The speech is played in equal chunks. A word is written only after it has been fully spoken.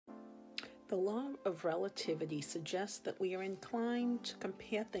The law of relativity suggests that we are inclined to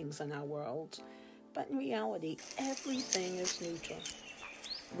compare things in our world, but in reality, everything is neutral.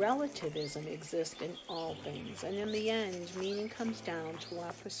 Relativism exists in all things, and in the end, meaning comes down to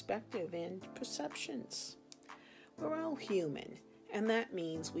our perspective and perceptions. We're all human, and that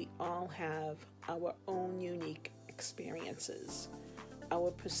means we all have our own unique experiences.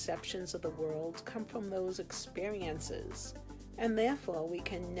 Our perceptions of the world come from those experiences, and therefore we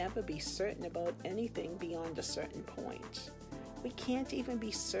can never be certain about anything beyond a certain point. We can't even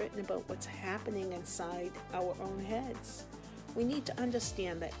be certain about what's happening inside our own heads. We need to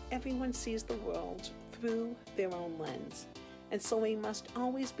understand that everyone sees the world through their own lens, and so we must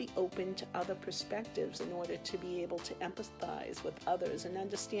always be open to other perspectives in order to be able to empathize with others and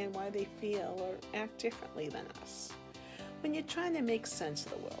understand why they feel or act differently than us. When you're trying to make sense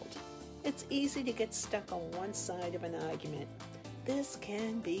of the world, it's easy to get stuck on one side of an argument. This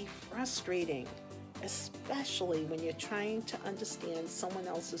can be frustrating, especially when you're trying to understand someone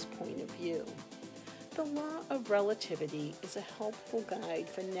else's point of view. The law of relativity is a helpful guide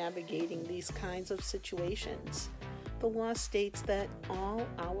for navigating these kinds of situations. The law states that all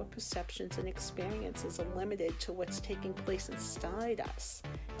our perceptions and experiences are limited to what's taking place inside us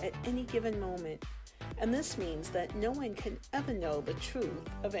at any given moment. And this means that no one can ever know the truth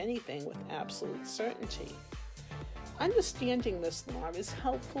of anything with absolute certainty. Understanding this law is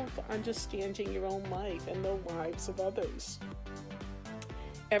helpful for understanding your own life and the lives of others.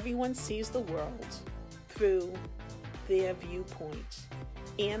 Everyone sees the world through their viewpoint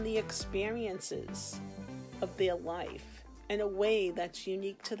and the experiences of their life in a way that's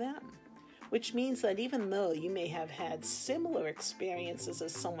unique to them, which means that even though you may have had similar experiences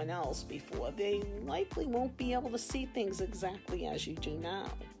as someone else before, they likely won't be able to see things exactly as you do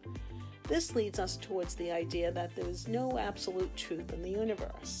now. This leads us towards the idea that there is no absolute truth in the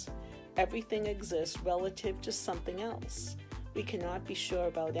universe. Everything exists relative to something else. We cannot be sure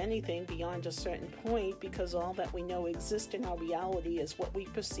about anything beyond a certain point because all that we know exists in our reality is what we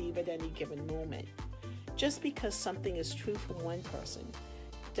perceive at any given moment. Just because something is true for one person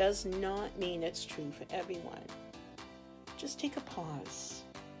does not mean it's true for everyone. Just take a pause.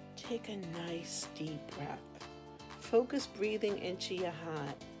 Take a nice deep breath. Focus breathing into your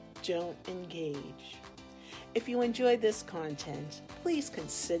heart. Don't engage. If you enjoyed this content, please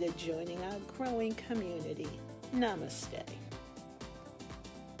consider joining our growing community. Namaste.